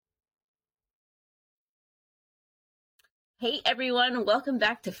Hey everyone, welcome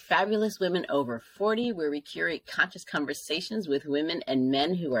back to Fabulous Women Over 40, where we curate conscious conversations with women and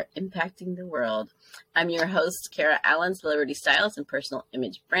men who are impacting the world. I'm your host, Kara Allen, celebrity stylist and personal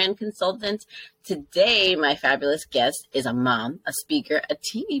image brand consultant. Today, my fabulous guest is a mom, a speaker, a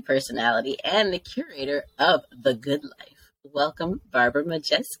TV personality, and the curator of The Good Life. Welcome, Barbara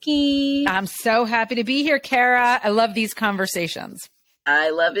Majeski. I'm so happy to be here, Kara. I love these conversations.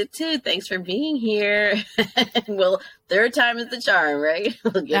 I love it too. Thanks for being here. Well, third time is the charm, right?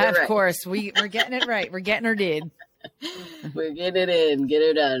 We'll get it right. Of course, we're getting it right. We're getting her did. We're getting it in, get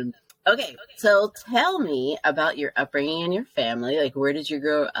her done. Okay, so tell me about your upbringing and your family. Like, where did you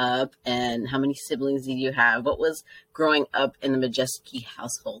grow up and how many siblings did you have? What was growing up in the Majeski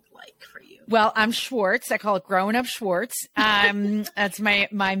household like for you? Well, I'm Schwartz. I call it Growing Up Schwartz. That's my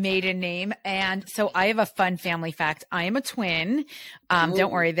maiden name. And so I have a fun family fact. I am a twin.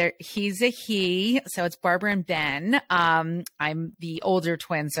 Don't worry, he's a he. So it's Barbara and Ben. I'm the older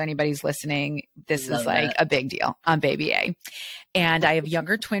twin. So anybody's listening, this is like a big deal. I'm baby A. And I have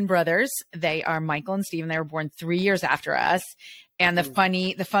younger twin brothers. They are Michael and Stephen. They were born 3 years after us. And the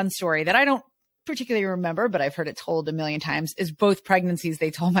fun story that I don't particularly remember, but I've heard it told a million times, is both pregnancies.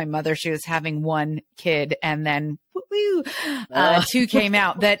 They told my mother she was having one kid, and then two came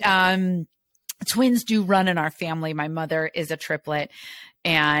out. That twins do run in our family. My mother is a triplet.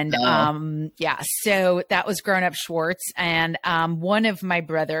 And so that was Grown Up Schwartz. And one of my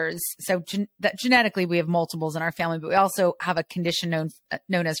brothers, so that genetically we have multiples in our family, but we also have a condition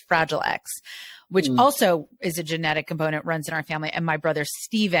known as Fragile X, which also is a genetic component, runs in our family. And my brother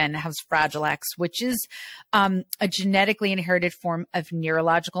Stephen has Fragile X, which is a genetically inherited form of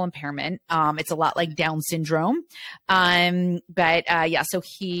neurological impairment. It's a lot like Down syndrome. So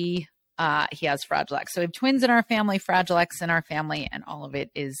he has Fragile X. So we have twins in our family, Fragile X in our family, and all of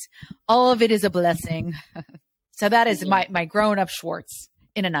it is a blessing. So that is my grown up Schwartz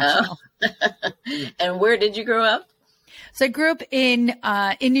in a nutshell. And where did you grow up? So I grew up in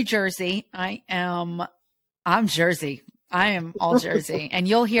New Jersey. I'm Jersey. I am all Jersey, and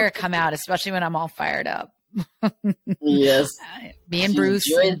you'll hear it come out, especially when I'm all fired up. Yes. Me and Bruce,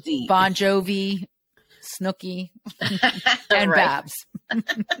 Jersey. Bon Jovi, Snooki, and Babs.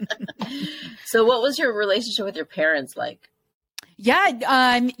 So what was your relationship with your parents like? Yeah,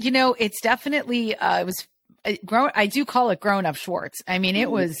 it's definitely I do call it Grown Up Schwartz. I mean, it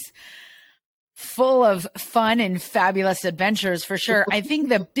was full of fun and fabulous adventures for sure. I think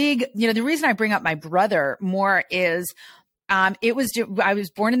the reason I bring up my brother more is I was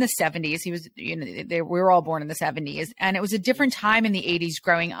born in the 70s. He was, we were all born in the 70s, and it was a different time in the 80s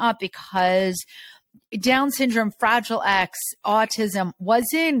growing up because Down syndrome, Fragile X, autism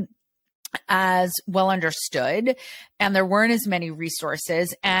wasn't as well understood, and there weren't as many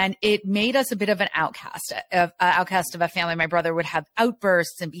resources, and it made us a bit of an outcast of a family. My brother would have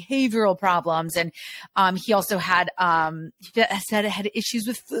outbursts and behavioral problems, and he also had issues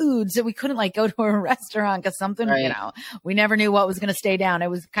with food, so we couldn't go to a restaurant because something, we never knew what was going to stay down. It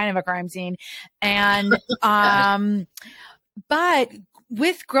was kind of a crime scene, and but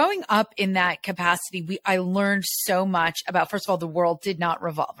with growing up in that capacity, I learned so much about, first of all, the world did not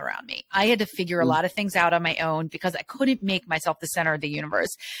revolve around me. I had to figure a lot of things out on my own because I couldn't make myself the center of the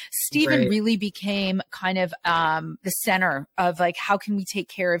universe. Stephen really became kind of the center of how can we take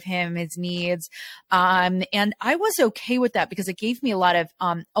care of him, his needs. And I was okay with that because it gave me a lot of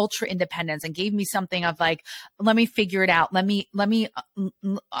ultra independence and gave me something of let me figure it out. Let me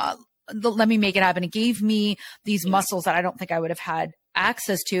make it happen. It gave me these muscles that I don't think I would have had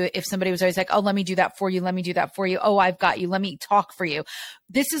access to if somebody was always oh, let me do that for you. Let me do that for you. Oh, I've got you. Let me talk for you.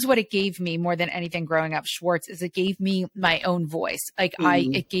 This is what it gave me more than anything growing up Schwartz is it gave me my own voice.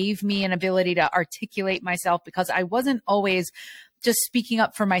 It gave me an ability to articulate myself because I wasn't always just speaking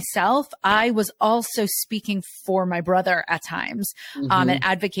up for myself. I was also speaking for my brother at times, and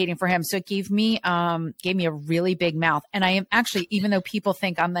advocating for him. So it gave me a really big mouth. And I am actually, even though people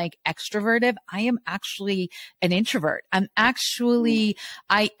think I'm extroverted, I am actually an introvert. I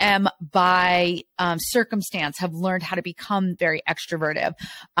am by circumstance have learned how to become very extroverted.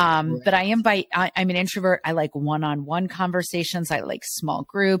 But I'm an introvert. I like one-on-one conversations. I like small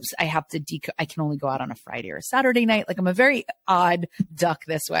groups. I can only go out on a Friday or a Saturday night. I'm a very odd duck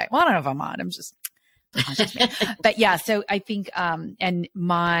this way. Well, I don't know if I'm odd. I'm just me. But yeah, so I think, and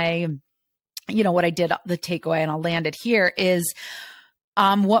my, what I did, the takeaway, and I'll land it here is,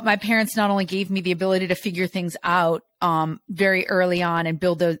 what my parents not only gave me the ability to figure things out, very early on and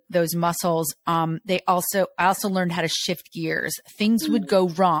build those muscles. I also learned how to shift gears. Things would go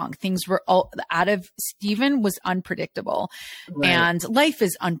wrong. Things were all out of Stephen was unpredictable, and life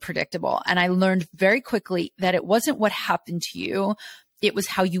is unpredictable. And I learned very quickly that it wasn't what happened to you. It was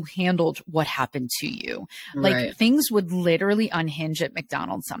how you handled what happened to you. Like things would literally unhinge at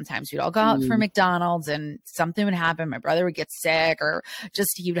McDonald's. Sometimes we'd all go out for McDonald's and something would happen. My brother would get sick, or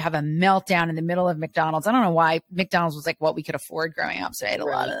just he would have a meltdown in the middle of McDonald's. I don't know why. McDonald's was like what we could afford growing up. So I ate a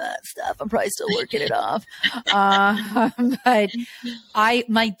lot of that stuff. I'm probably still working it off. But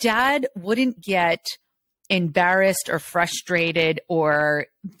my dad wouldn't get embarrassed or frustrated or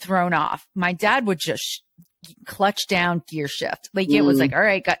thrown off. My dad would just clutch down, gear shift. Like it was like, all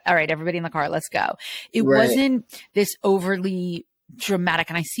right, everybody in the car, let's go. It wasn't this overly dramatic.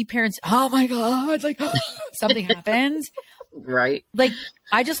 And I see parents, oh my God, like something happens. Right. Like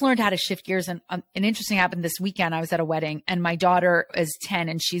I just learned how to shift gears. And an interesting happened this weekend. I was at a wedding and my daughter is 10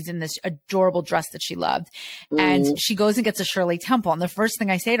 and she's in this adorable dress that she loved. And she goes and gets a Shirley Temple. And the first thing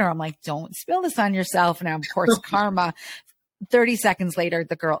I say to her, I'm like, don't spill this on yourself. And of course, karma. 30 seconds later,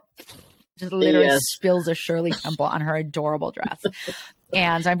 the girl just literally spills a Shirley Temple on her adorable dress.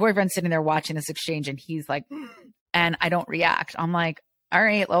 And my boyfriend's sitting there watching this exchange and he's like, and I don't react. I'm like, all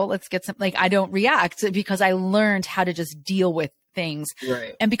right, well, let's get some, like, I don't react because I learned how to just deal with things.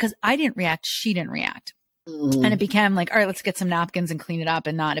 Right. And because I didn't react, she didn't react. And it became like, all right, let's get some napkins and clean it up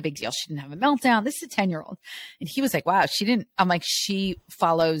and not a big deal. She didn't have a meltdown. This is a 10-year-old. And he was like, wow, she didn't, I'm like, she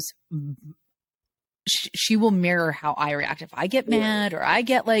follows, she will mirror how I react. If I get mad or I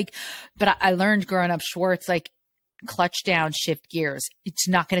get like, but I learned growing up Schwartz, like clutch down, shift gears. It's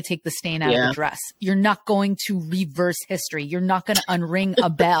not going to take the stain out of the dress. You're not going to reverse history. You're not going to unring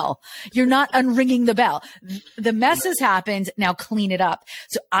a bell. You're not unringing the bell. The mess has happened. Now clean it up.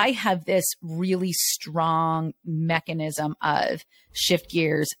 So I have this really strong mechanism of shift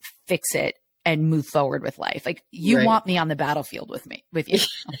gears, fix it, and move forward with life. Like you want me on the battlefield with you.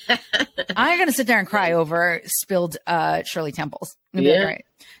 I'm going to sit there and cry over spilled Shirley Temples. Like, right.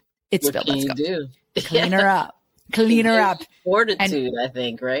 It's spilled. Let's go. Do? Clean her up. Clean her up. Fortitude, I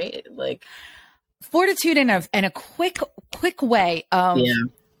think, right? Like fortitude in a quick way of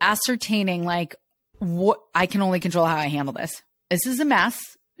ascertaining like what I can only control how I handle this. This is a mess.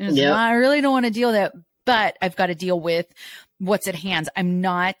 I really don't want to deal with it, but I've got to deal with what's at hand. I'm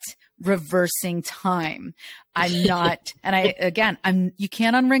not reversing time. I'm not, and you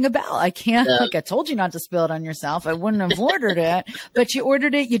can't unring a bell. I can't, like I told you not to spill it on yourself. I wouldn't have ordered it, but you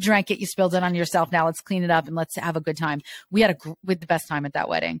ordered it, you drank it, you spilled it on yourself. Now let's clean it up and let's have a good time. We had the best time at that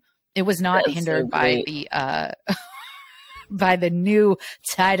wedding. It was not hindered by by the new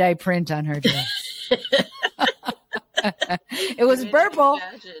tie-dye print on her dress. It was purple.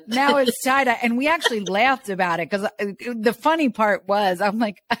 Now it's tie-dye. And we actually laughed about it because the funny part was, I'm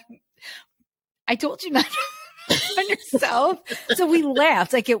like, I told you not to on yourself. So we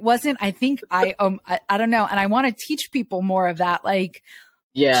laughed. Like it wasn't, I think I don't know. And I want to teach people more of that. Like,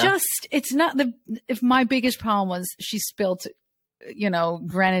 just, it's not if my biggest problem was she spilled,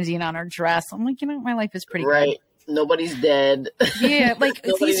 grenadine on her dress. I'm like, my life is pretty good. Nobody's dead. Yeah, like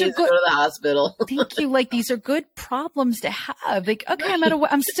these are good. To go to the hospital. Thank you. Like these are good problems to have. Like, okay,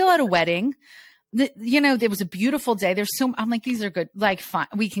 I'm still at a wedding. There was a beautiful day. I'm like, these are good. Like, fine,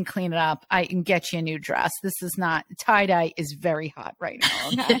 we can clean it up. I can get you a new dress. This is not tie-dye is very hot right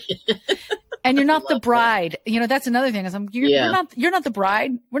now. Okay. And you're not the bride. That's another thing is you're not the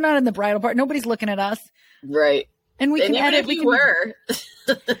bride. We're not in the bridal part. Nobody's looking at us. Right. And we can edit. We were.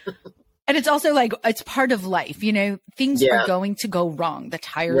 And it's also like, it's part of life, things are going to go wrong. The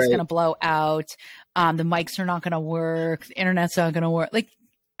tire is going to blow out. The mics are not going to work. The internet's not going to work. Like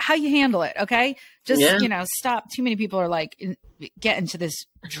how you handle it. Okay. Just, stop. Too many people are like, get into this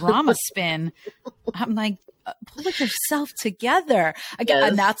drama spin. I'm like, pull yourself together again.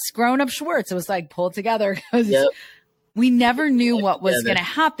 And that's grown up Schwartz. It was like, pull it together because we never knew what was going to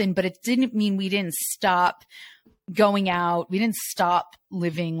happen, but it didn't mean we didn't stop going out. We didn't stop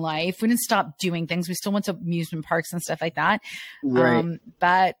living life. We didn't stop doing things. We still went to amusement parks and stuff like that. Right.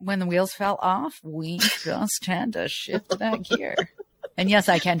 But when the wheels fell off, we just had to shift that gear. And yes,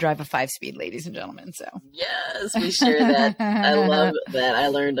 I can drive a 5-speed, ladies and gentlemen. So yes, we share that. I love that. I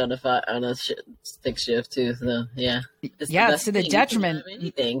learned on a stick shift too. So it's to the detriment.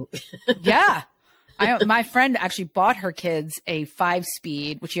 Anything. Yeah. My friend actually bought her kids a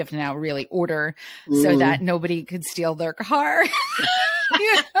 5-speed, which you have to now really order so that nobody could steal their car.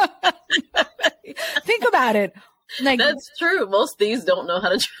 Think about it. Like, that's true. Most thieves don't know how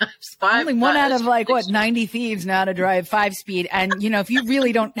to drive five. Only one out of 90 thieves know how to drive 5-speed. And, if you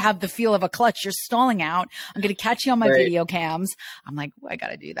really don't have the feel of a clutch, you're stalling out. I'm going to catch you on my video cams. I'm like, I got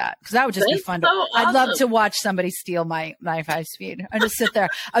to do that. Cause that would just be fun. Awesome. I'd love to watch somebody steal my 5-speed. I just sit there.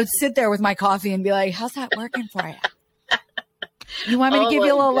 I would sit there with my coffee and be like, how's that working for you? You want me to give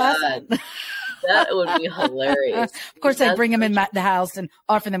you a little lesson? That would be hilarious. Of course, I'd bring them in the house and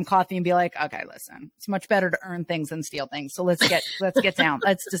offer them coffee and be like, okay, listen, it's much better to earn things than steal things. So let's get down.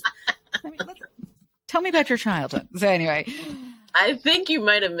 Tell me about your childhood. So anyway, I think you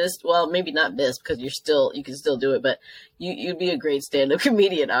might have missed, well, maybe not missed because you can still do it, but you'd be a great stand-up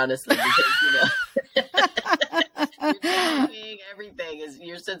comedian, honestly, because, everything is,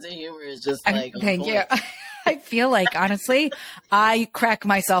 your sense of humor is just like, thank you. I feel like, honestly, I crack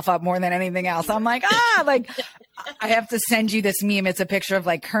myself up more than anything else. I'm like, I have to send you this meme. It's a picture of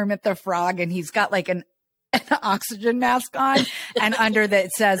like Kermit the Frog, and he's got like an oxygen mask on, and under that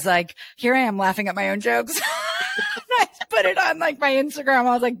it says like, here I am laughing at my own jokes. I put it on like my Instagram.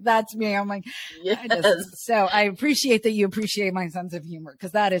 I was like, that's me. I'm like, yes. So I appreciate that you appreciate my sense of humor,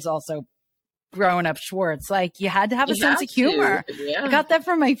 because that is also growing up Schwartz. Like, you had to have a sense of humor. Yeah. I got that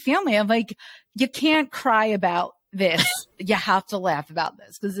from my family. I'm like, you can't cry about this. You have to laugh about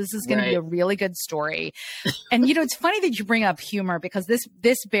this, because this is going to be a really good story. And, it's funny that you bring up humor, because this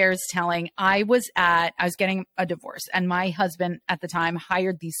bears telling. I was getting a divorce, and my husband at the time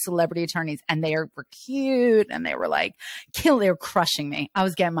hired these celebrity attorneys, and they were cute, and they were like, they were crushing me. I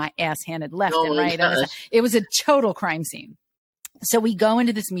was getting my ass handed left and right. And it was a total crime scene. So we go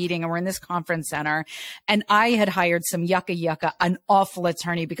into this meeting, and we're in this conference center, and I had hired some an awful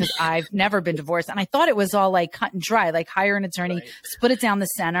attorney, because I've never been divorced. And I thought it was all like cut and dry, like hire an attorney, split it down the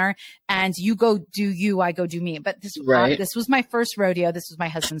center, and you go do you, I go do me. But this was my first rodeo. This was my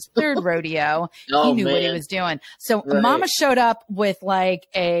husband's third rodeo. He knew what he was doing. So Mama showed up with like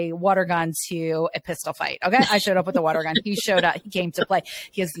a water gun to a pistol fight. Okay. I showed up with a water gun. He showed up. He came to play.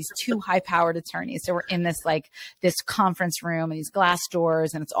 He has these two high-powered attorneys. So we're in this conference room, and these glass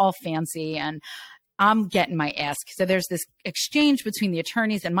doors, and it's all fancy, and I'm getting my ass. So there's this exchange between the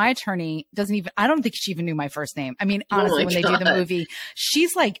attorneys, and my attorney I don't think she even knew my first name. I mean, honestly, when they do the movie,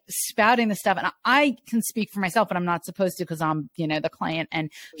 she's like spouting the stuff, and I can speak for myself, but I'm not supposed to, because I'm, the client, and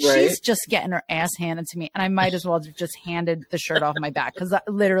she's just getting her ass handed to me. And I might as well have just handed the shirt off my back, because I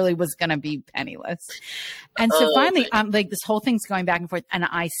literally was going to be penniless. And so finally, I'm like, this whole thing's going back and forth, and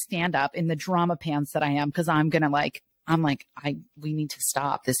I stand up in the drama pants that I am, because I'm going to we need to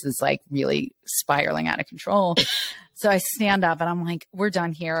stop. This is like really spiraling out of control. So I stand up, and I'm like, we're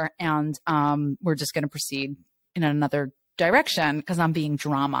done here. And we're just going to proceed in another direction, because I'm being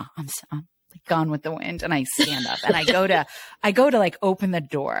drama. I'm like gone with the wind. And I stand up, and I go to like open the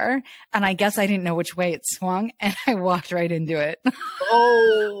door, and I guess I didn't know which way it swung, and I walked right into it.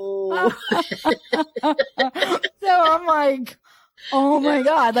 Oh. So I'm like, oh my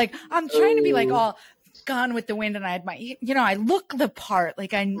God. Like, I'm trying to be like all gone with the wind, and I had my, I look the part,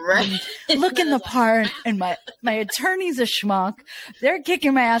 like I'm looking the part, and my attorney's a schmuck. They're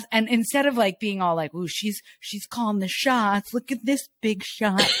kicking my ass, and instead of like being all like, ooh, she's calling the shots, look at this big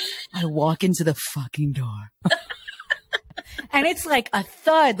shot, I walk into the fucking door. And it's like a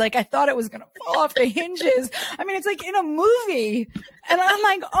thud. Like, I thought it was going to fall off the hinges. I mean, it's like in a movie, and I'm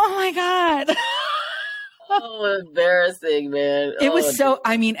like, oh my God. Oh, embarrassing, man. It was so,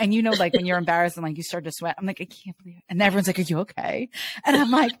 I mean, and like when you're embarrassed and like you start to sweat, I'm like, I can't believe it. And everyone's like, are you okay? And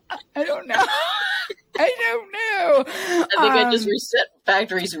I'm like, I don't know. I don't know. I think I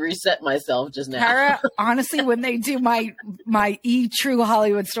just reset myself just now. Tara, honestly, when they do my True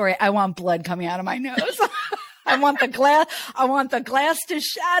Hollywood Story, I want blood coming out of my nose. I want the glass to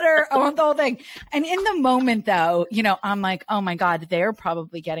shatter. I want the whole thing. And in the moment though, I'm like, oh my God, they're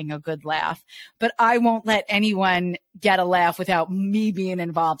probably getting a good laugh, but I won't let anyone get a laugh without me being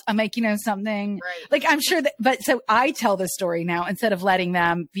involved. I'm like, something like, I'm sure that, but so I tell the story now instead of letting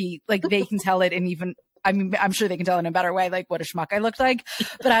them be like, they can tell it. And even, I mean, I'm sure they can tell in a better way, like what a schmuck I looked like.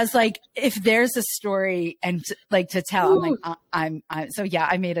 But I was like, if there's a story and to tell, I'm like, so yeah,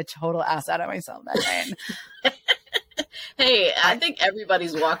 I made a total ass out of myself that day. Hey, I think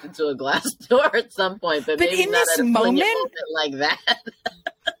everybody's walked into a glass door at some point, but maybe in not this at a moment like that.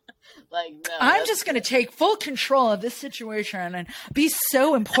 Like, no, I'm just going to take full control of this situation and be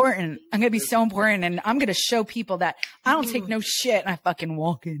so important. I'm going to be so important, and I'm going to show people that I don't take no shit, and I fucking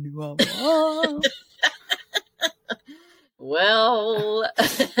walk into a wall. Well,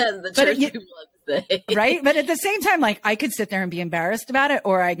 the church people have to say. Right? But at the same time, like, I could sit there and be embarrassed about it,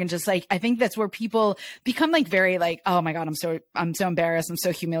 or I can just like, I think that's where people become like very like, oh my God, I'm so embarrassed. I'm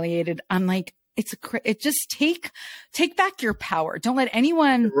so humiliated. I'm like, it just take back your power. Don't let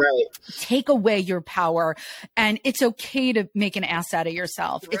anyone take away your power. And it's okay to make an ass out of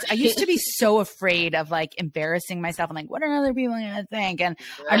yourself. I used to be so afraid of like embarrassing myself and like, what are other people going to think? And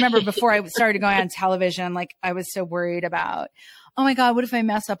I remember before I started going on television, like I was so worried about, oh my God, what if I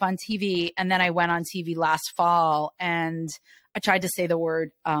mess up on TV? And then I went on TV last fall and I tried to say the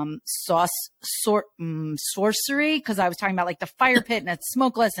word sorcery because I was talking about like the fire pit and it's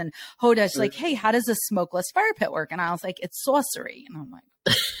smokeless, and Hoda's like, hey, how does a smokeless fire pit work? And I was like, it's sorcery. And I'm like,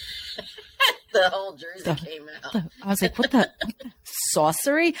 the whole Jersey came out. I was like, what the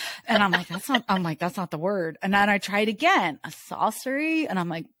sorcery? And I'm like, that's not the word. And then I tried again, a sorcery. And I'm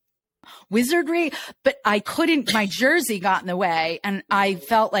like, wizardry, but I couldn't, my Jersey got in the way. And I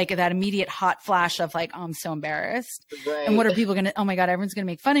felt like that immediate hot flash of like, oh, I'm so embarrassed. Right. And what are people going to, oh my God, everyone's going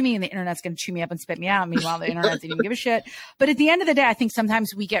to make fun of me and the internet's going to chew me up and spit me out. Meanwhile, the internet didn't even give a shit. But at the end of the day, I think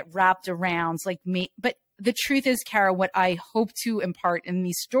sometimes we get wrapped around like me. But the truth is, Kara, what I hope to impart in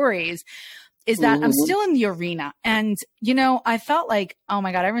these stories is that I'm still in the arena. And, you know, I felt like, oh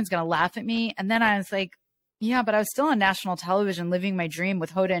my God, everyone's going to laugh at me. And then I was like, yeah, but I was still on national television living my dream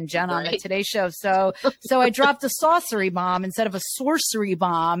with Hoda and Jen on the Today Show. So I dropped a sorcery bomb instead of a sorcery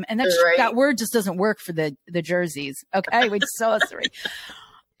bomb. And that word just doesn't work for the Jerseys. Okay. With sorcery.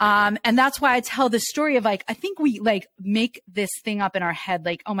 And that's why I tell the story of like, I think we like make this thing up in our head,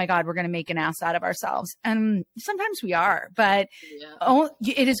 like, oh my God, we're going to make an ass out of ourselves. And sometimes we are, but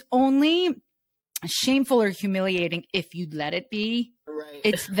it is only shameful or humiliating if you let it be.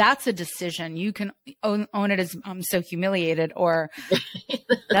 Right. That's a decision. You can own it as I'm so humiliated, or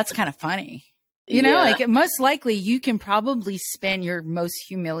that's kind of funny. You know, like most likely you can probably spin your most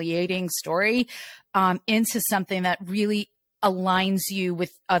humiliating story into something that really aligns you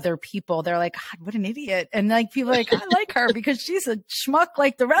with other people. They're like, God, what an idiot. And like people are like, I like her because she's a schmuck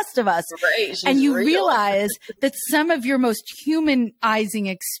like the rest of us. Right. And you realize that some of your most humanizing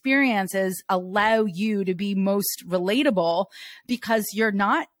experiences allow you to be most relatable because we're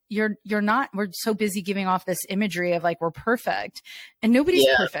so busy giving off this imagery of like, we're perfect, and nobody's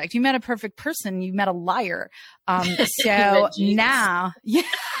perfect. You met a perfect person. You met a liar. So now,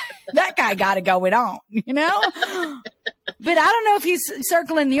 that guy got it going on, you know? But I don't know if he's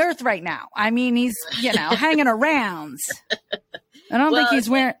circling the earth right now. I mean, he's, hanging around. I don't think he's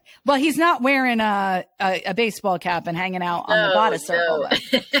wearing, he's not wearing a baseball cap and hanging out on the goddess circle.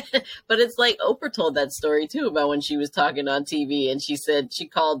 But it's like Oprah told that story too about when she was talking on TV and she said she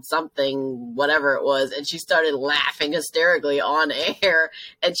called something, whatever it was, and she started laughing hysterically on air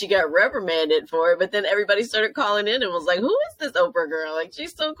and she got reprimanded for it. But then everybody started calling in and was like, who is this Oprah girl? Like,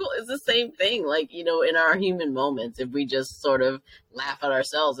 she's so cool. It's the same thing. Like, in our human moments, if we just sort of laugh at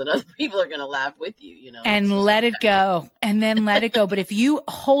ourselves and other people are going to laugh with you, and let it go, and then let it go. But if you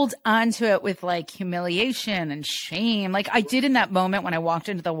hold on to it with like humiliation and shame, like I did in that moment when I walked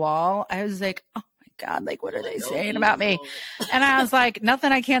into the wall, I was like, oh my God, like, what are they saying about me? And I was like,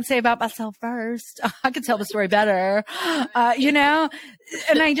 nothing I can't say about myself first. I could tell the story better, And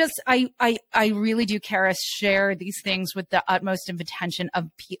I really do, Kara, share these things with the utmost intention of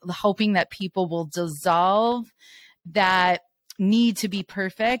hoping that people will dissolve that need to be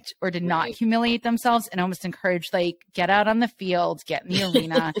perfect or to not humiliate themselves, and almost encourage, like, get out on the field, get in the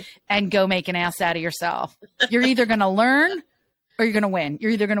arena and go make an ass out of yourself. You're either going to learn or you're going to win. You're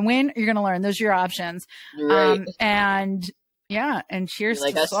either going to win or you're going to learn. Those are your options. Right. And cheers.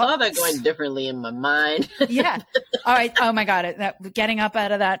 Like, I saw that going differently in my mind. Yeah. All right. Oh my God. That getting up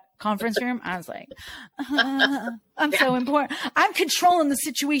out of that conference room, I was like, I'm so important. I'm controlling the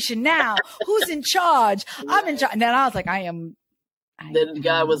situation now. Who's in charge? I'm in charge. And then I was like, Then the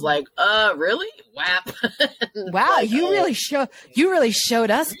guy was like, really? Whap. Wow, like, you really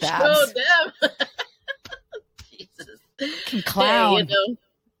showed us that. Showed them. Jesus. Clown.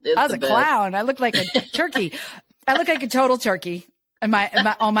 Hey, I was a clown. I looked like a turkey. I looked like a total turkey. And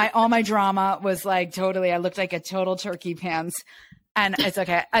all my drama was like totally, I looked like a total turkey pants. And it's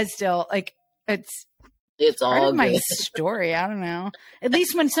okay. I still like it's all part of my good. Story. I don't know. At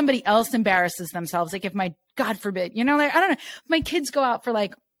least when somebody else embarrasses themselves, like if God forbid, like, I don't know, if my kids go out for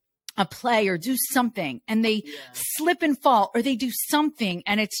like a play or do something and they slip and fall, or they do something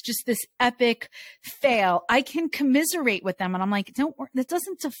and it's just this epic fail, I can commiserate with them. And I'm like, don't worry, that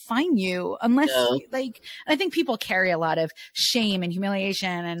doesn't define you unless like, I think people carry a lot of shame and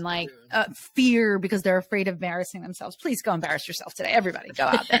humiliation and like fear because they're afraid of embarrassing themselves. Please go embarrass yourself today. Everybody go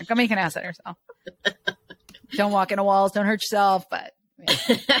out there, go make an ass of yourself. Don't walk into walls, don't hurt yourself, but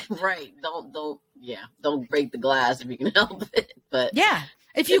right. Don't break the glass if you can help it. But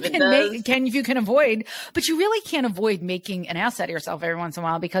if you can avoid, but you really can't avoid making an ass out of yourself every once in a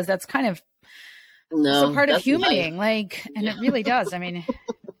while, because that's kind of No, part of that's life. humaning. Like, and it really does. I mean,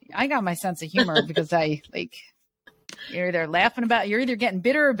 I got my sense of humor because you're either laughing about, you're either getting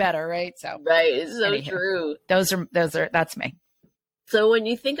bitter or better, right? So right, it's so true. That's me. So when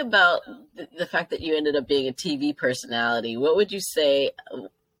you think about the fact that you ended up being a TV personality, what would you say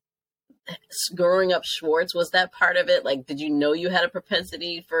growing up Schwartz, was that part of it? Like, did you know you had a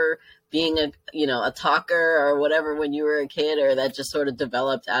propensity for being a talker or whatever when you were a kid, or that just sort of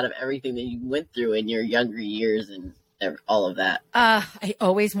developed out of everything that you went through in your younger years and all of that? I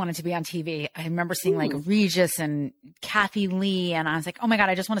always wanted to be on TV. I remember seeing like Regis and Kathy Lee, and I was like, oh my God,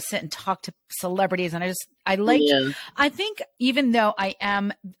 I just want to sit and talk to celebrities. And I think even though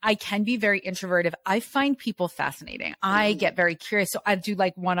I can be very introverted, I find people fascinating. I get very curious. So I do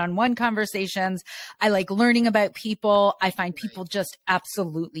like one-on-one conversations. I like learning about people. I find people just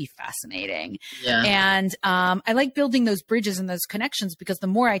absolutely fascinating. Yeah. And I like building those bridges and those connections, because the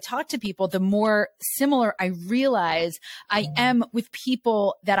more I talk to people, the more similar I realize I am with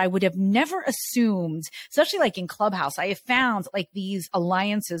people that I would have never assumed, especially like in Clubhouse. I have found like these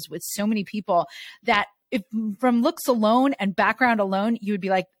alliances with so many people that if from looks alone and background alone, you would be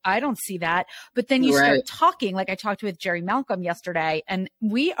like, I don't see that. But then you start talking, like I talked with Jerry Malcolm yesterday, and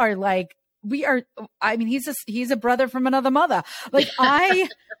I mean, he's a brother from another mother. Like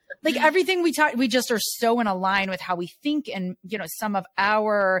like everything we talk, we just are so in a line with how we think and, some of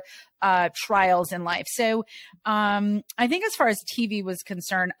our trials in life. So I think as far as TV was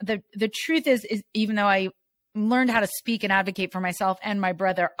concerned, the truth is even though I learned how to speak and advocate for myself and my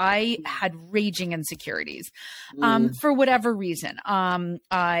brother, I had raging insecurities for whatever reason.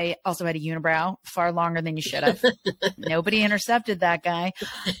 I also had a unibrow far longer than you should have. Nobody intercepted that guy.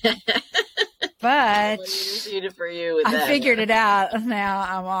 But for you I figured it out. Now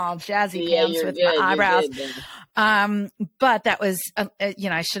I'm all jazzy pants with my eyebrows. But that was,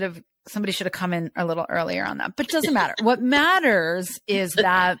 somebody should have come in a little earlier on that, but it doesn't matter. What matters is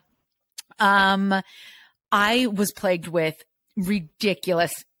that, I was plagued with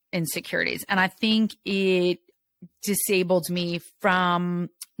ridiculous insecurities, and I think it disabled me from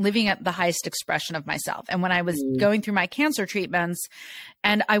living at the highest expression of myself. And when I was going through my cancer treatments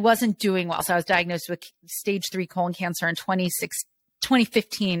and I wasn't doing well, so I was diagnosed with stage 3 colon cancer in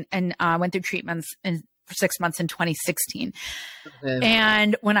 2015 and went through treatments for 6 months in 2016. Okay.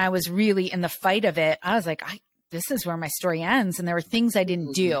 And when I was really in the fight of it, I was like, this is where my story ends. And there were things I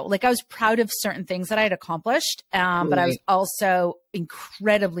didn't do. Like I was proud of certain things that I had accomplished. But I was also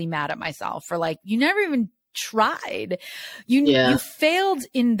incredibly mad at myself for like, you never even tried. You failed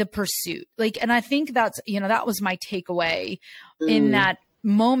in the pursuit. Like, and I think that's, that was my takeaway in that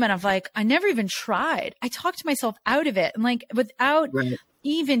moment of like, I never even tried. I talked myself out of it. And like, without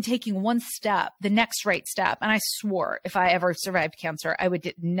even taking one step, the next right step. And I swore if I ever survived cancer, I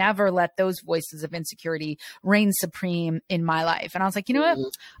would never let those voices of insecurity reign supreme in my life. And I was like, you know what?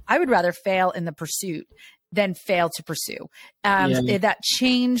 I would rather fail in the pursuit than fail to pursue. That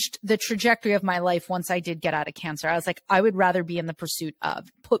changed the trajectory of my life once I did get out of cancer. I was like, I would rather be in the pursuit of,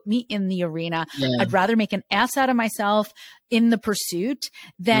 put me in the arena. I'd rather make an ass out of myself in the pursuit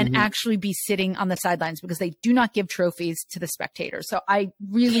than actually be sitting on the sidelines, because they do not give trophies to the spectators. So I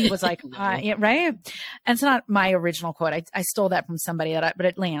really was like, right? And it's not my original quote. I stole that from somebody but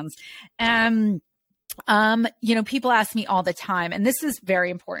it lands. People ask me all the time, and this is very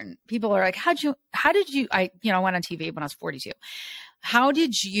important. People are like, how did you, I went on TV when I was 42. How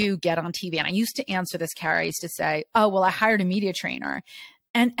did you get on TV? And I used to answer this, Kara. I used to say, oh, well, I hired a media trainer.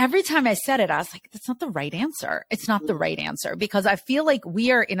 And every time I said it, I was like, that's not the right answer. It's not the right answer, because I feel like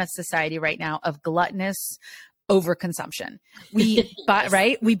we are in a society right now of gluttonous overconsumption. We buy,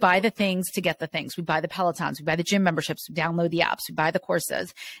 right? We buy the things to get the things. We buy the Pelotons, we buy the gym memberships, we download the apps, we buy the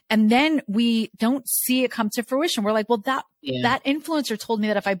courses. And then we don't see it come to fruition. We're like, well, that influencer told me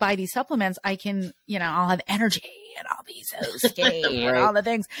that if I buy these supplements, I can, I'll have energy and I'll be so skinny and all the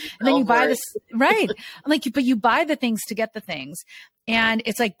things. And then you buy this, right? Like, but you buy the things to get the things. And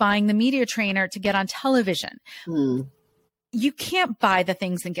it's like buying the media trainer to get on television. You can't buy the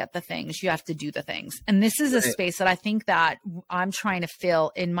things and get the things. You have to do the things. And this is a space that I think that I'm trying to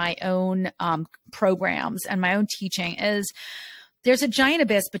fill in my own programs and my own teaching is there's a giant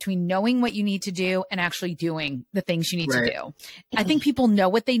abyss between knowing what you need to do and actually doing the things you need to do. I think people know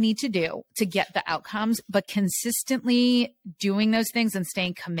what they need to do to get the outcomes, but consistently doing those things and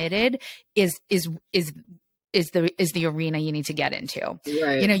staying committed is the arena you need to get into.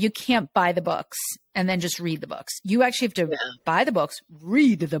 You can't buy the books and then just read the books. You actually have to buy the books,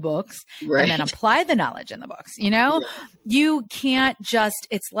 read the books, and then apply the knowledge in the books. You can't just,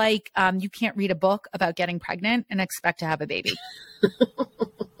 it's like, you can't read a book about getting pregnant and expect to have a baby.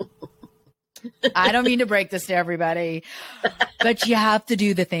 I don't mean to break this to everybody, but you have to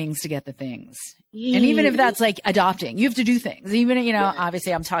do the things to get the things. And even if that's like adopting, you have to do things. Even,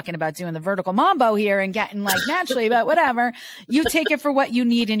 obviously I'm talking about doing the vertical mambo here and getting like naturally, but whatever. You take it for what you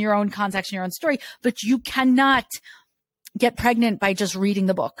need in your own context and your own story, but you cannot get pregnant by just reading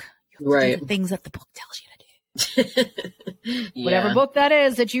the book. You have to do the things that the book tells you to do. Whatever book that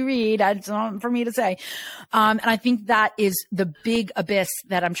is that you read, that's not for me to say. And I think that is the big abyss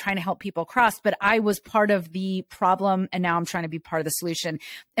that I'm trying to help people cross. But I was part of the problem, and now I'm trying to be part of the solution.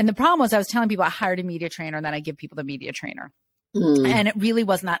 And the problem was I was telling people I hired a media trainer, and then I give people the media trainer. And it really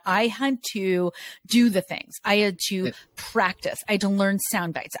wasn't that. I had to do the things. I had to practice. I had to learn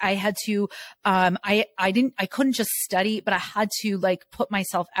sound bites. I had to, I couldn't just study, but I had to like put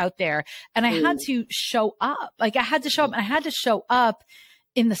myself out there, and I had to show up. Like I had to show up, and I had to show up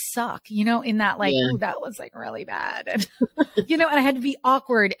in the suck, in that like, ooh, that was like really bad. And, and I had to be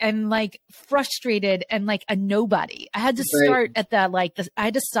awkward and like frustrated and like a nobody. I had to start at I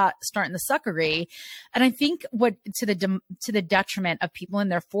had to start in the suckery. And I think what to the detriment of people in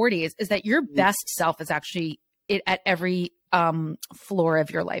their 40s is that your best self is actually at every floor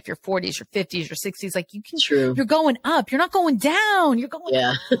of your life, your 40s, your 50s, your 60s. Like you're going up, you're not going down, you're going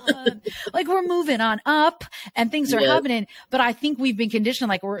up. Like we're moving on up and things are happening. But I think we've been conditioned,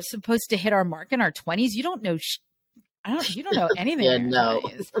 like we're supposed to hit our mark in our 20s. You don't know you don't know anything. No,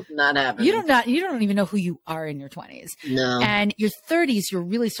 not happening. You don't even know who you are in your 20s. No. And your 30s, you're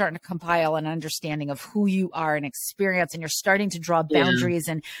really starting to compile an understanding of who you are and experience, and you're starting to draw boundaries,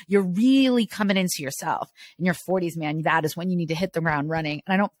 and you're really coming into yourself. In your 40s, man, that is when you need to hit the ground running.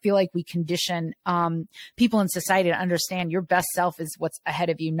 And I don't feel like we condition people in society to understand your best self is what's ahead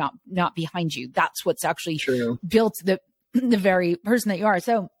of you, not behind you. That's what's actually built the very person that you are.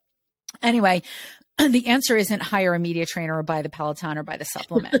 So anyway, the answer isn't hire a media trainer or buy the Peloton or buy the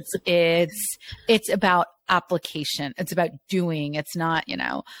supplements. It's about application. It's about doing. It's not,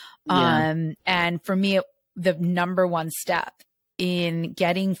 and for me, the number one step in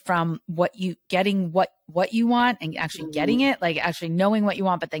getting from what you want and actually getting it, like actually knowing what you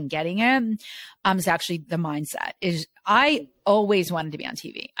want, but then getting it, is actually the mindset. I always wanted to be on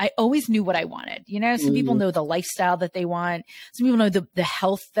TV. I always knew what I wanted. Some people know the lifestyle that they want. Some people know the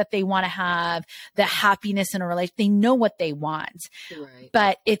health that they want to have, the happiness in a relationship. They know what they want,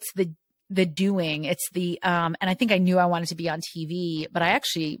 but it's the doing. It's the, and I think I knew I wanted to be on TV, but I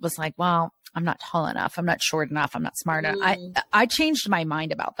actually was like, well, I'm not tall enough. I'm not short enough. I'm not smart enough. I changed my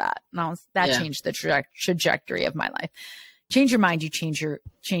mind about that. And that changed the trajectory of my life. Change your mind, you change your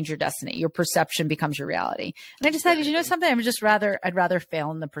destiny. Your perception becomes your reality. And I decided, something? I'd rather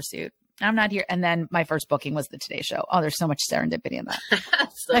fail in the pursuit. I'm not here. And then my first booking was the Today Show. Oh, there's so much serendipity in that.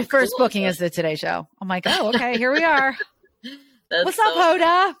 My first booking is the Today Show. I'm like, oh, okay, here we are. What's up,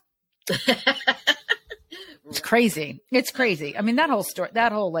 Hoda? It's crazy. It's crazy. I mean, that whole story,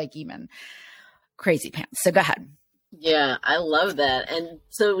 even crazy pants. So go ahead. Yeah, I love that. And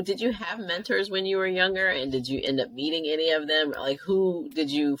so did you have mentors when you were younger, and did you end up meeting any of them? Like, who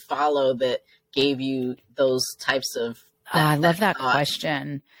did you follow that gave you those types of I love that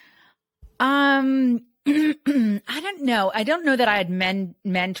question. I don't know. I don't know that I had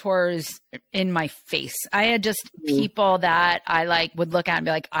mentors in my face. I had just people that I would look at and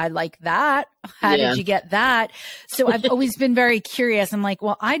be like, I like that. How did you get that? So I've always been very curious. I'm like,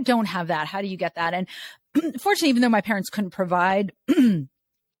 well, I don't have that. How do you get that? And fortunately, even though my parents couldn't provide the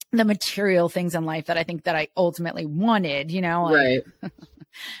material things in life that I think that I ultimately wanted, right.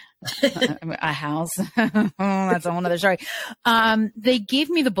 A house. That's a whole nother story. They gave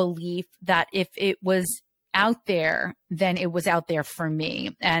me the belief that if it was out there, then it was out there for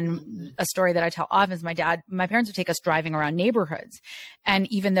me. And a story that I tell often is my parents would take us driving around neighborhoods.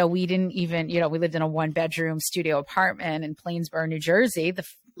 And even though we didn't even, we lived in a 1-bedroom studio apartment in Plainsboro, New Jersey, the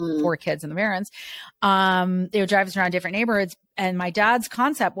 4 kids and the parents, they would drive us around different neighborhoods. And my dad's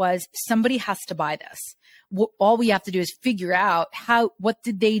concept was somebody has to buy this. All we have to do is figure out what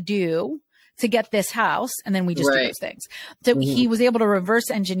did they do to get this house, and then we just do those things. So he was able to reverse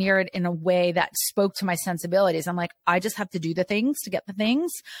engineer it in a way that spoke to my sensibilities. I'm like, I just have to do the things to get the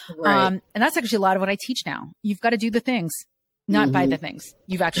things. And that's actually a lot of what I teach now. You've got to do the things, not buy the things.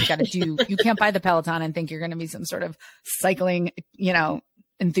 You've actually got to do, you can't buy the Peloton and think you're going to be some sort of cycling,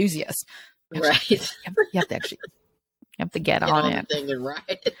 enthusiast. Right. You have to get on it.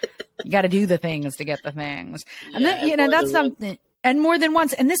 You got to do the things to get the things. And then, that's something, and more than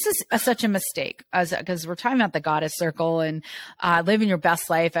once. And this is such a mistake because we're talking about the goddess circle and living your best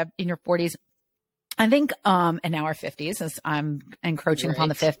life in your 40s. I think, and now our 50s, as I'm encroaching upon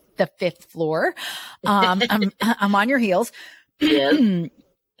the fifth floor. I'm on your heels. Yes.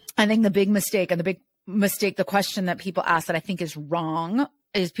 I think the question that people ask that I think is wrong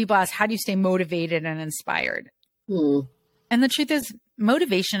is people ask, how do you stay motivated and inspired? Hmm. And the truth is,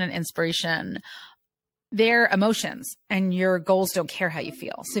 motivation and inspiration, they're emotions, and your goals don't care how you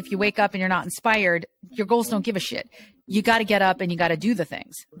feel. So if you wake up and you're not inspired, your goals don't give a shit. You got to get up and you got to do the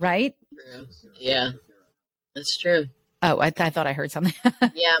things, right? Yeah, that's true. Oh, I thought I heard something.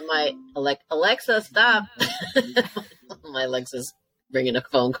 Yeah, my Alexa, stop. My Alexa's bringing a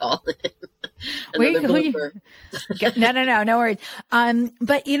phone call. Another blooper. No worries.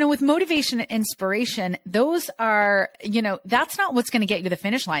 But with motivation and inspiration, those are, that's not what's going to get you to the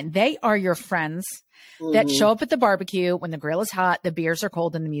finish line. They are your friends that show up at the barbecue when the grill is hot, the beers are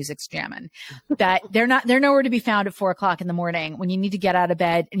cold, and the music's jamming. That they're nowhere to be found at 4:00 in the morning when you need to get out of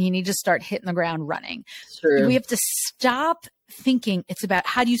bed and you need to start hitting the ground running. True. We have to stop thinking it's about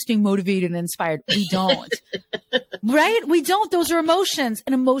how do you stay motivated and inspired. We don't. Right? We don't. Those are emotions,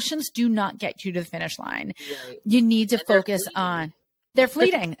 and emotions do not get you to the finish line. Right. You need to focus on. They're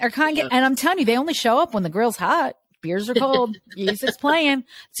fleeting. They're and I'm telling you, they only show up when the grill's hot. Beers are cold. Music's playing.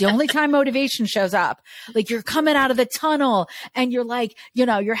 It's the only time motivation shows up. Like you're coming out of the tunnel and you're like,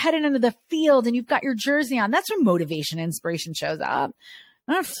 you're headed into the field and you've got your jersey on. That's when motivation, inspiration shows up.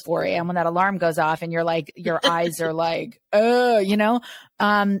 Not at 4 a.m. when that alarm goes off and you're like, your eyes are like,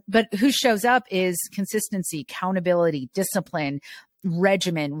 but who shows up is consistency, accountability, discipline,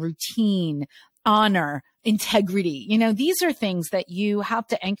 regimen, routine, honor, integrity. These are things that you have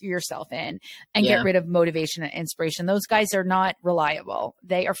to anchor yourself in and get rid of motivation and inspiration. Those guys are not reliable.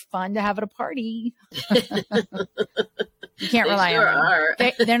 They are fun to have at a party. You can't rely on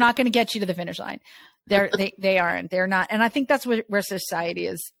them. They're not going to get you to the finish line. They aren't. They're not. And I think that's where society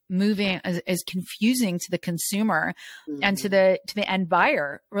is moving, is confusing to the consumer and to the end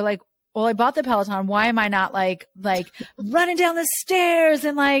buyer. We're like, well, I bought the Peloton. Why am I not like running down the stairs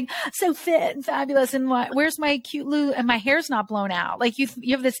and like so fit and fabulous? And where's my cute Lou? And my hair's not blown out. Like you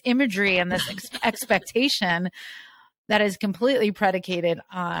have this imagery and this expectation that is completely predicated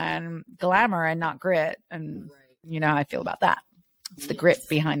on glamour and not grit. And how I feel about that. It's the grit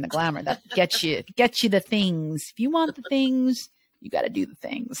behind the glamour that gets you the things. If you want the things, you got to do the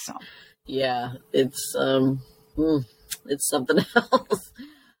things. So. Yeah, it's something else.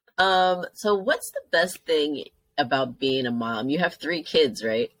 So what's the best thing about being a mom? You have 3 kids,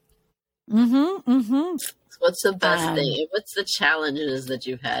 right? Mm-hmm. What's the best thing? What's the challenges that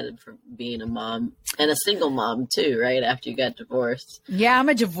you've had for being a mom and a single mom too, right? After you got divorced. Yeah, I'm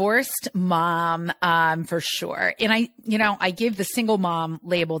a divorced mom, for sure. And I give the single mom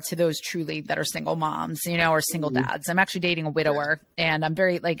label to those truly that are single moms, or single dads. I'm actually dating a widower and I'm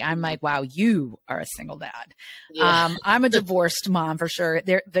I'm like, wow, you are a single dad. Yeah. I'm a divorced mom for sure.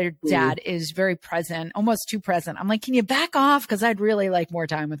 Their dad is very present, almost too present. I'm like, can you back off? Cause I'd really like more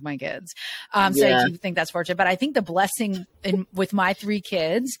time with my kids. So I do think that's fortunate. But I think the blessing with my 3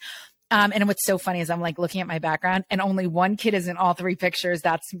 kids, and what's so funny is I'm like looking at my background and only one kid is in all 3 pictures.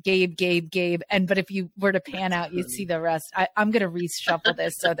 That's Gabe. But if you were to pan out, you'd see the rest. I'm going to reshuffle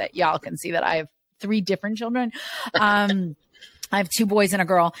this so that y'all can see that I have 3 different children. I have 2 boys and a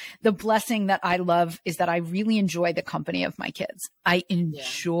girl. The blessing that I love is that I really enjoy the company of my kids. I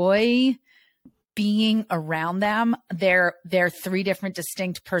enjoy being around them. They're 3 different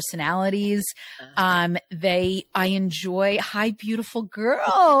distinct personalities. I enjoy hi, beautiful girl.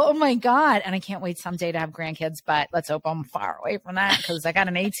 Oh my God. And I can't wait someday to have grandkids, but let's hope I'm far away from that because I got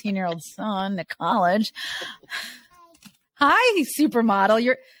an 18-year-old son at college. Hi,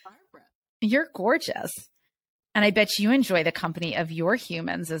 supermodel. You're gorgeous. And I bet you enjoy the company of your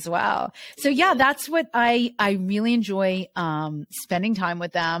humans as well. So yeah, that's what I really enjoy, spending time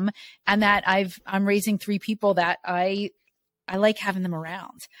with them, and that I'm raising 3 people that I like having them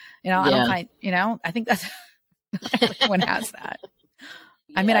around. I don't find, I think that's everyone has that.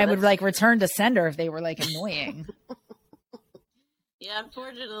 I mean, I would like return to sender if they were like annoying. Yeah,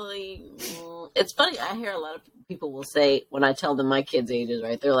 unfortunately, it's funny. I hear a lot of people will say when I tell them my kids' ages,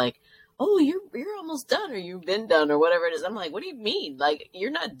 right? They're like, oh, you're almost done, or you've been done, or whatever it is. I'm like, what do you mean? Like, you're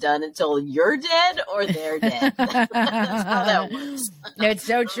not done until you're dead or they're dead. That's how that works. It's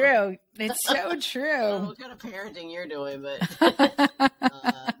so true. It's so true. I don't know what kind of parenting you're doing, but no,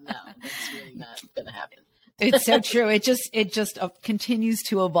 that's really not going to happen. It's so true. It just continues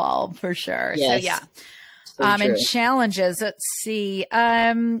to evolve for sure. Yes. So yeah. And challenges, let's see.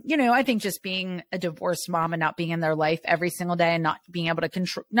 I think just being a divorced mom and not being in their life every single day and not being able to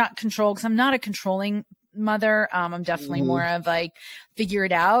control, because I'm not a controlling mother. I'm definitely more of like, figure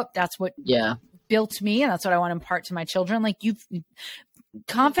it out. That's what built me. And that's what I want to impart to my children. Like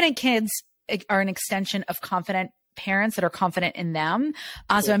confident kids are an extension of confident parents that are confident in them.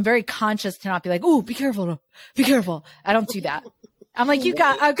 So I'm very conscious to not be like, oh, be careful. I don't do that. I'm like,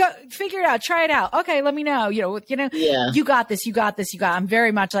 I'll go figure it out, try it out. Okay. Let me know, you got this. I'm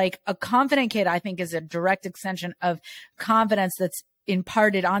very much like a confident kid, I think, is a direct extension of confidence that's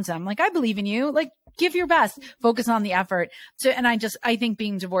imparted onto them. Like, I believe in you. Like, give your best, focus on the effort. So, and I think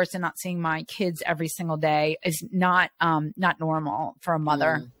being divorced and not seeing my kids every single day is not normal for a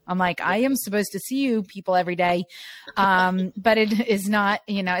mother. I'm like, I am supposed to see you people every day. But it is not,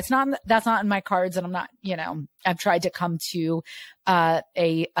 that's not in my cards. And I'm not, I've tried to come to a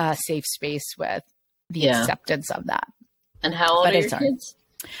safe space with the acceptance of that. And how old are your kids?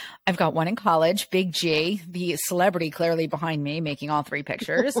 I've got one in college, Big G, the celebrity clearly behind me, making all three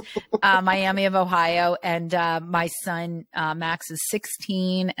pictures, Miami of Ohio. And my son, Max, is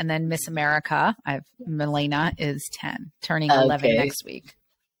 16. And then Miss America, Milena, is 10, turning 11 next week.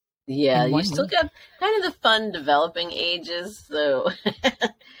 Yeah, you still got kind of the fun developing ages. So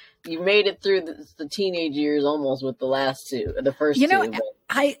you made it through the teenage years almost with the last two, the first two. But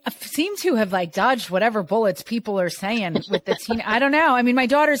I seem to have like dodged whatever bullets people are saying with the teen. I don't know. I mean, my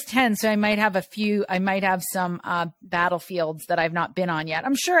daughter's 10, so I might have some battlefields that I've not been on yet.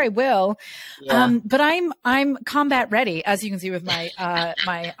 I'm sure I will. Yeah. But I'm combat ready, as you can see with my,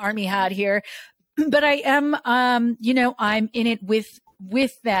 my army hat here, but I am, I'm in it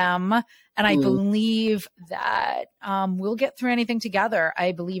with them. And I believe that we'll get through anything together.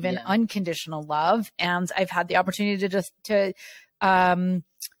 I believe in unconditional love. And I've had the opportunity to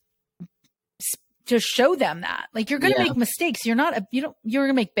show them that, like, you're going to make mistakes. You're going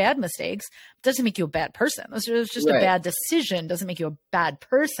to make bad mistakes. It doesn't make you a bad person. It's just a bad decision. Doesn't make you a bad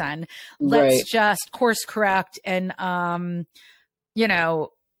person. Let's just course correct and,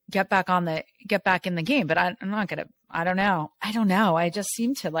 get back in the game. But I'm not going to, I don't know. I just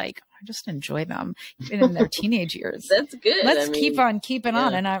seem to I just enjoy them even in their teenage years. That's good. Let's keep on keeping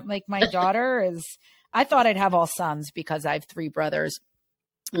on. And I'm like, my daughter I thought I'd have all sons because I have 3 brothers.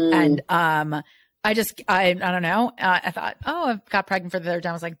 And, I don't know. I thought, I got pregnant for the 3rd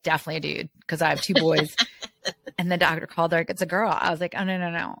time. I was like, definitely a dude, because I have 2 boys. And the doctor called her, it's a girl. I was like, oh,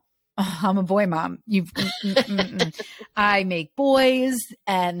 no. Oh, I'm a boy mom. I make boys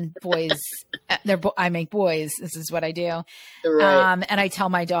and boys. I make boys. This is what I do. Right. And I tell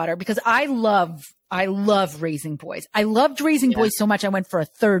my daughter, because I love raising boys. I loved raising boys so much. I went for a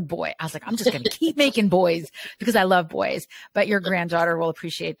 3rd boy. I was like, I'm just going to keep making boys because I love boys. But your granddaughter will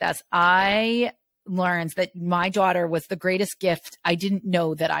appreciate this. I learned that my daughter was the greatest gift I didn't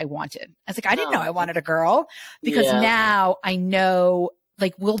know that I wanted. I was like, I didn't know I wanted a girl, because now I know,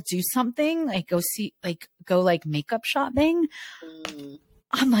 like, we'll do something, like go makeup shopping.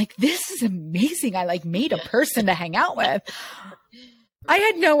 I'm like, this is amazing. I made a person to hang out with. I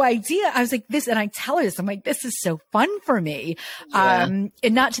had no idea. I was like, this, and I tell her this, I'm like, this is so fun for me. And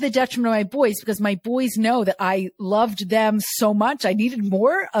not to the detriment of my boys, because my boys know that I loved them so much. I needed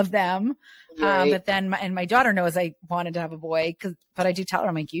more of them. But then my daughter knows I wanted to have a boy, but I do tell her,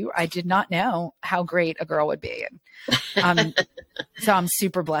 I'm like, I did not know how great a girl would be. And, so I'm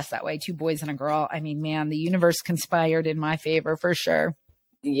super blessed that way. 2 boys and a girl. I mean, man, the universe conspired in my favor for sure.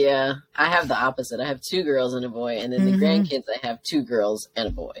 Yeah. I have the opposite. I have 2 girls and a boy. And then the grandkids, I have 2 girls and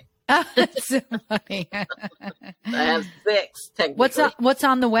a boy. That's so funny. I have 6 technically. What's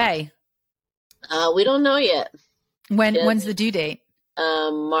on the way? We don't know yet. When's the due date?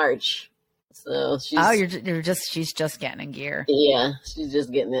 March. So she's just getting in gear. Yeah, she's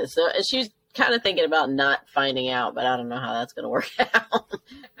just getting it. So, and she's kind of thinking about not finding out, but I don't know how that's going to work out.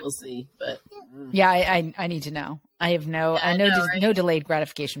 We'll see. But yeah, I need to know. I have no delayed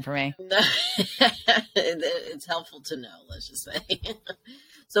gratification for me. No. It's helpful to know. Let's just say.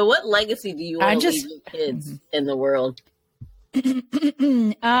 So, what legacy do you want to leave your kids in the world?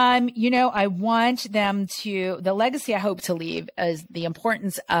 I want them to, the legacy I hope to leave is the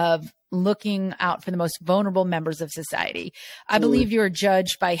importance of looking out for the most vulnerable members of society. I believe you're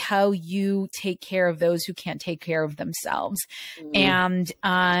judged by how you take care of those who can't take care of themselves. And,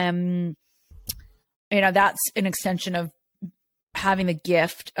 that's an extension of having the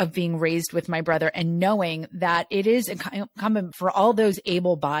gift of being raised with my brother and knowing that it is incumbent for all those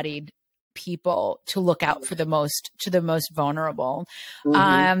able-bodied people to look out for the most vulnerable.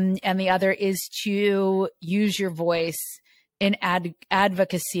 And the other is to use your voice in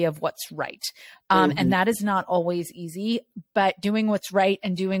advocacy of what's right. And that is not always easy, but doing what's right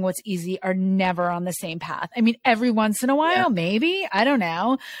and doing what's easy are never on the same path. I mean, every once in a while, maybe, I don't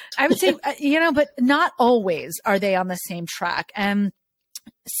know. I would say, but not always are they on the same track. And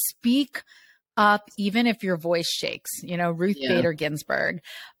speak up, even if your voice shakes. Ruth Bader Ginsburg.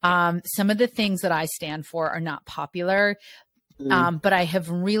 Some of the things that I stand for are not popular. But I have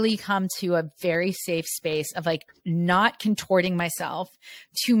really come to a very safe space of like not contorting myself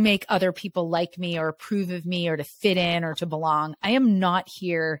to make other people like me or approve of me or to fit in or to belong. I am not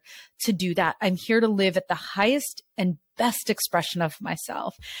here to do that. I'm here to live at the highest and best expression of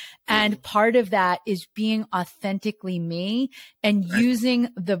myself. And part of that is being authentically me and using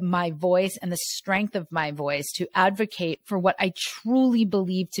my voice and the strength of my voice to advocate for what I truly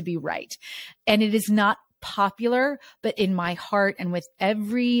believe to be right. And it is not popular, but in my heart and with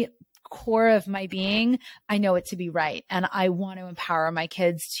every core of my being, I know it to be right. And I want to empower my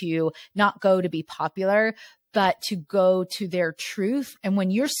kids to not go to be popular, but to go to their truth. And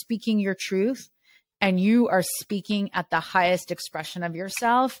when you're speaking your truth and you are speaking at the highest expression of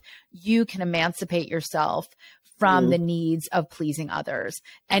yourself, you can emancipate yourself from the needs of pleasing others.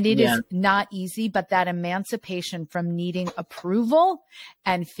 And it is not easy, but that emancipation from needing approval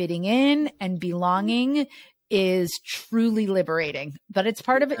and fitting in and belonging is truly liberating. But it's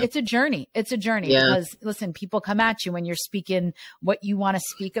part of it. It's a journey. It's a journey because listen, people come at you when you're speaking what you want to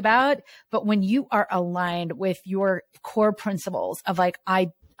speak about. But when you are aligned with your core principles of like,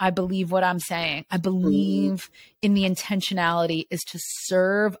 I believe what I'm saying. I believe in the intentionality is to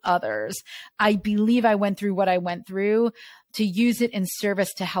serve others. I believe I went through what I went through to use it in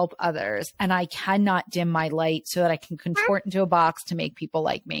service to help others. And I cannot dim my light so that I can contort into a box to make people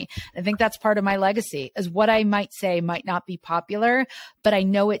like me. I think that's part of my legacy is what I might say might not be popular, but I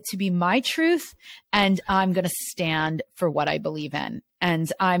know it to be my truth. And I'm going to stand for what I believe in.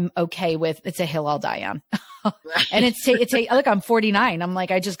 And I'm okay with it's a hill I'll die on. And look, I'm 49. I'm like,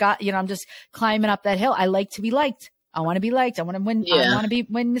 I just got, I'm just climbing up that hill. I like to be liked. I want to be liked. I want to win. I want to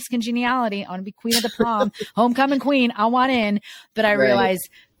win Miss Congeniality. I want to be queen of the prom, homecoming queen. I want in, but I realize,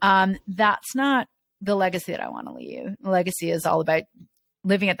 that's not the legacy that I want to leave. The legacy is all about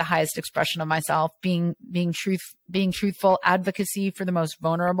living at the highest expression of myself, being truthful, advocacy for the most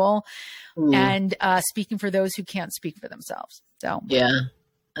vulnerable, and speaking for those who can't speak for themselves. So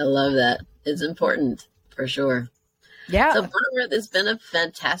I love that. It's important for sure. Yeah. So Barbara, this has been a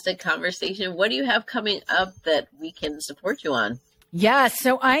fantastic conversation. What do you have coming up that we can support you on? Yeah,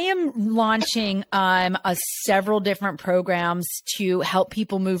 so I am launching several different programs to help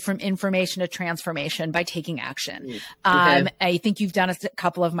people move from information to transformation by taking action. I think you've done a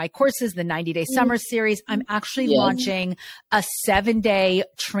couple of my courses, the 90-day summer series. I'm actually launching a 7-day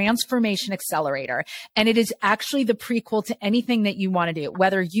transformation accelerator. And it is actually the prequel to anything that you want to do,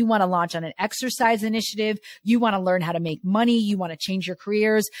 whether you want to launch on an exercise initiative, you want to learn how to make money, you want to change your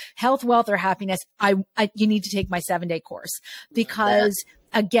careers, health, wealth, or happiness. You need to take my 7-day course because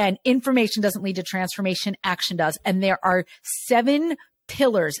again, information doesn't lead to transformation, action does. And there are 7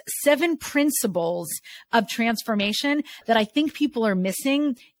 pillars, 7 principles of transformation that I think people are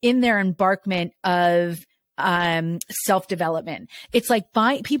missing in their embarkment of self-development. It's like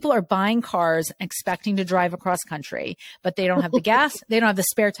people are buying cars expecting to drive across country, but they don't have the gas, they don't have the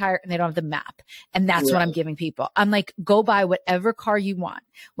spare tire, and they don't have the map. And that's what I'm giving people. I'm like, go buy whatever car you want,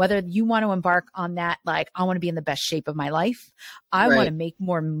 whether you want to embark on that. Like, I want to be in the best shape of my life. I want to make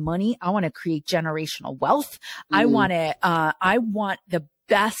more money. I want to create generational wealth. I want the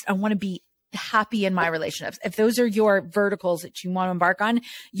best. I want to be happy in my relationships. If those are your verticals that you want to embark on,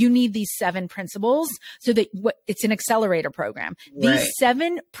 you need these 7 principles so that it's an accelerator program. These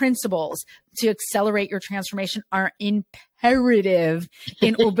 7 principles to accelerate your transformation are imperative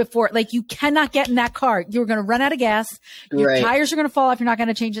before, like, you cannot get in that car. You're going to run out of gas. Your tires are going to fall off. You're not going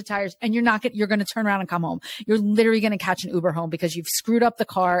to change the tires, and you're going to turn around and come home. You're literally going to catch an Uber home because you've screwed up the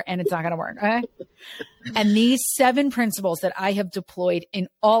car and it's not going to work. Okay. And these 7 principles that I have deployed in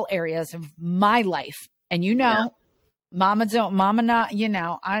all areas of my life, and Mama not,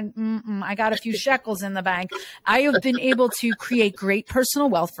 I got a few shekels in the bank. I have been able to create great personal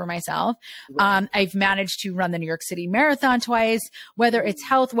wealth for myself. I've managed to run the New York City Marathon twice, whether it's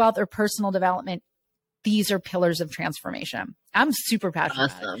health, wealth, or personal development. These are pillars of transformation. I'm super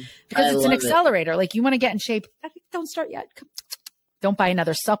passionate about it because it's an accelerator. Like, you want to get in shape. Don't start yet. Don't buy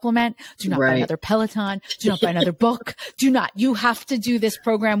another supplement. Do not buy another Peloton. Do not buy another book. Do not. You have to do this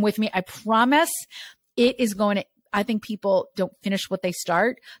program with me. I promise it is going to, I think people don't finish what they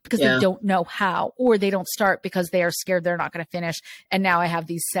start because they don't know how, or they don't start because they are scared they're not going to finish. And now I have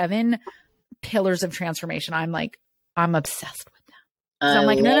these 7 pillars of transformation. I'm obsessed with them. So I'm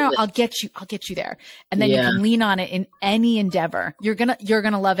like, no, I'll get you there. And then you can lean on it in any endeavor. You're going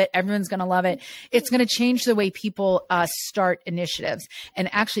to love it. Everyone's going to love it. It's going to change the way people start initiatives. And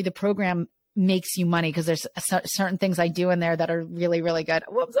actually the program makes you money because there's certain things I do in there that are really, really good.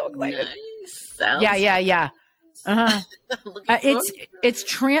 Well, I'm so excited. Sounds Yeah. It's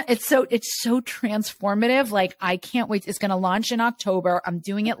so transformative. Like, I can't wait. It's going to launch in October. I'm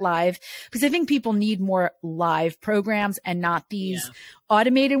doing it live because I think people need more live programs and not these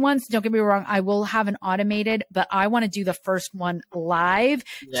automated ones. Don't get me wrong. I will have an automated, but I want to do the first one live,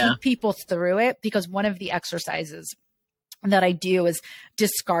 take people through it, because one of the exercises that I do is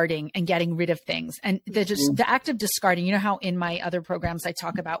discarding and getting rid of things. And the act of discarding, you know how in my other programs I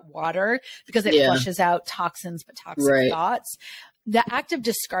talk about water because it flushes out toxins, but toxic thoughts. The act of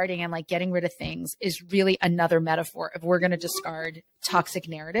discarding and like getting rid of things is really another metaphor of we're going to discard toxic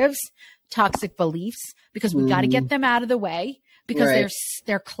narratives, toxic beliefs, because we got to get them out of the way, because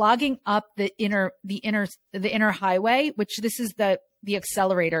they're clogging up the inner highway, which this is the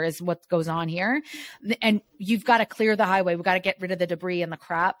accelerator is what goes on here. And you've got to clear the highway. We've got to get rid of the debris and the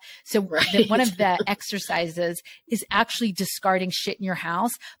crap. So one of the exercises is actually discarding shit in your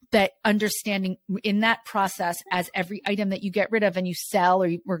house, but understanding in that process, as every item that you get rid of and you sell,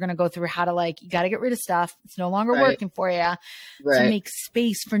 or we're going to go through how to, like, you got to get rid of stuff. It's no longer working for you, to make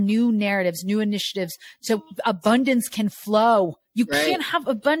space for new narratives, new initiatives. So abundance can flow. You can't have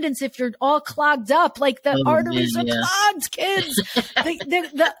abundance if you're all clogged up. Like, the arteries are clogged, kids.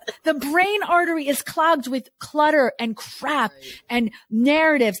 The brain artery is clogged with clutter and crap and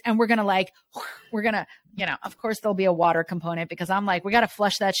narratives. And we're going to, you know, of course there'll be a water component, because I'm like, we got to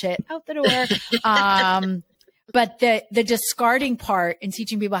flush that shit out the door. But the discarding part and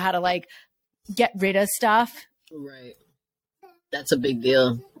teaching people how to, like, get rid of stuff. Right. That's a big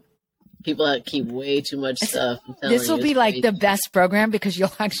deal. People keep way too much stuff. This will be like the best program, because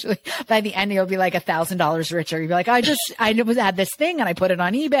you'll actually, by the end, you'll be like $1,000 richer. You'll be like, I had this thing and I put it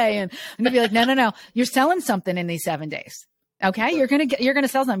on eBay, and I'm gonna be like, no, you're selling something in these 7 days. Okay. You're going to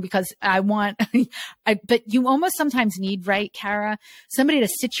sell something, because but you almost sometimes need, right, Kara, somebody to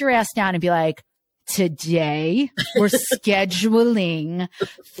sit your ass down and be like, today we're scheduling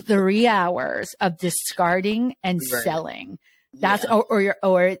 3 hours of discarding and selling. That's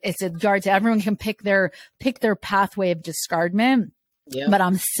or it's a guard to everyone can pick their pathway of discardment. Yeah. But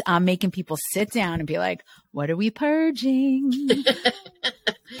I'm making people sit down and be like, what are we purging?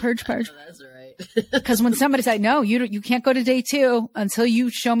 Purge. Oh, that's right. Because when somebody said, no, you can't go to day 2 until you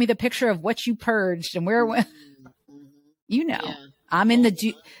show me the picture of what you purged and where, I'm in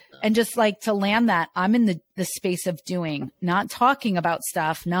and just like to land that, I'm in the space of doing, not talking about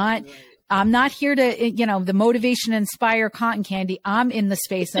stuff, I'm not here to, the motivation, inspire, cotton candy. I'm in the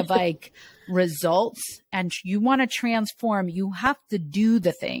space of like results, and you want to transform. You have to do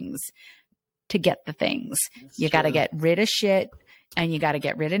the things to get the things. You got to get rid of shit, and you got to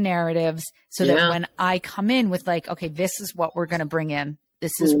get rid of narratives, so that when I come in with like, okay, this is what we're going to bring in.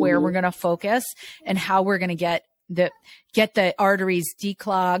 This is where we're going to focus, and how we're going to get the arteries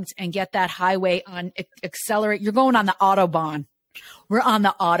declogged and get that highway on accelerate. You're going on the Autobahn. We're on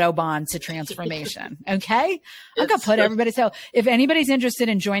the Autobahn to transformation. Okay. I'm going to put everybody. So if anybody's interested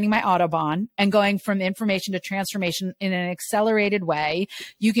in joining my Autobahn and going from information to transformation in an accelerated way,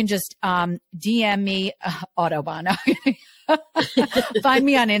 you can just DM me Autobahn. Find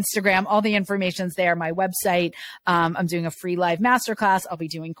me on Instagram. All the information's there. My website. I'm doing a free live masterclass. I'll be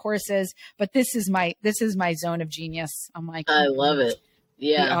doing courses, but this is my zone of genius. I'm like, I love it.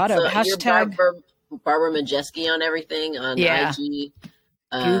 Yeah. So hashtag Barbara Majeski on everything on IG.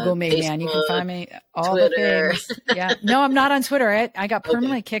 Google me, Facebook, man. You can find me all Twitter. the things. Yeah. No, I'm not on Twitter. I got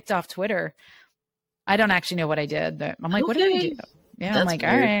permanently kicked off Twitter. I don't actually know what I did. But I'm like, what did I do? Yeah. That's I'm like,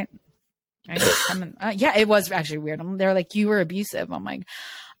 weird. All right. Yeah, it was actually weird. They're like, you were abusive. I'm like,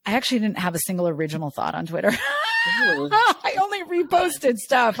 I actually didn't have a single original thought on Twitter. I only reposted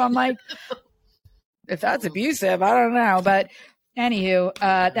stuff. I'm like, if that's abusive, I don't know. But anywho,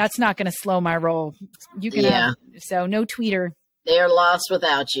 that's not going to slow my roll. You can so no tweeter. They are lost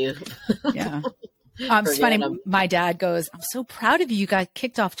without you. Yeah. It's funny. My dad goes, I'm so proud of you. You got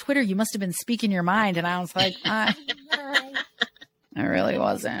kicked off Twitter. You must have been speaking your mind. And I was like, I really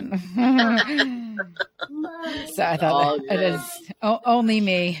wasn't. So I thought it is only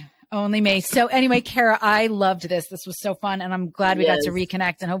me. So anyway, Kara, I loved this. This was so fun. And I'm glad we got to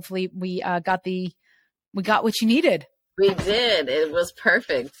reconnect. And hopefully we got what you needed. We did. It was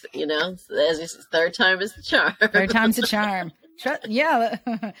perfect. As you said, third time is the charm. Third time's the charm. Yeah.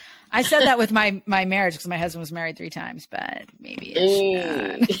 I said that with my marriage, because my husband was married 3 times, but maybe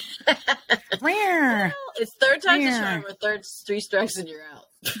it's well, it's third time's the charm, or 3 strikes and you're out.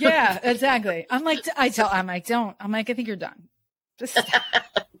 Yeah, exactly. I think you're done. Just stop.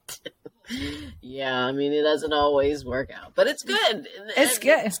 Yeah, I mean, it doesn't always work out, but it's good. It's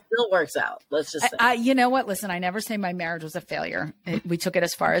good. It still works out. Let's just say. You know what? Listen, I never say my marriage was a failure. We took it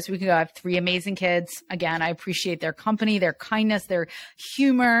as far as we could go. I have 3 amazing kids. Again, I appreciate their company, their kindness, their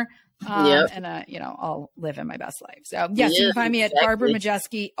humor. And I'll live in my best life. So yes, you can find me at Barbara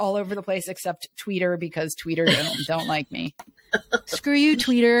Majeski all over the place except Twitter, because Twitter don't like me. Screw you,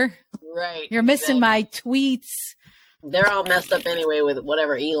 Twitter. Right. You're missing my tweets. They're all messed up anyway with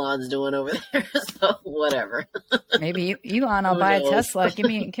whatever Elon's doing over there. So whatever. Maybe Elon, I'll buy a Tesla. Get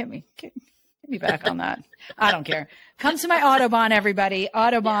me back on that. I don't care. Come to my Autobahn, everybody.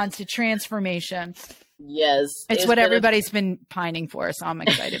 Autobahns to transformation. Yes. It's what everybody's been pining for, so I'm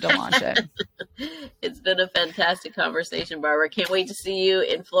excited to launch it. It's been a fantastic conversation, Barbara. Can't wait to see you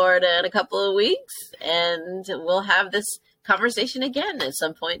in Florida in a couple of weeks, and we'll have this conversation again at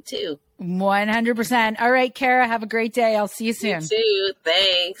some point too. 100%. All right, Kara, have a great day. I'll see you soon. You too.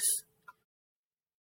 Thanks.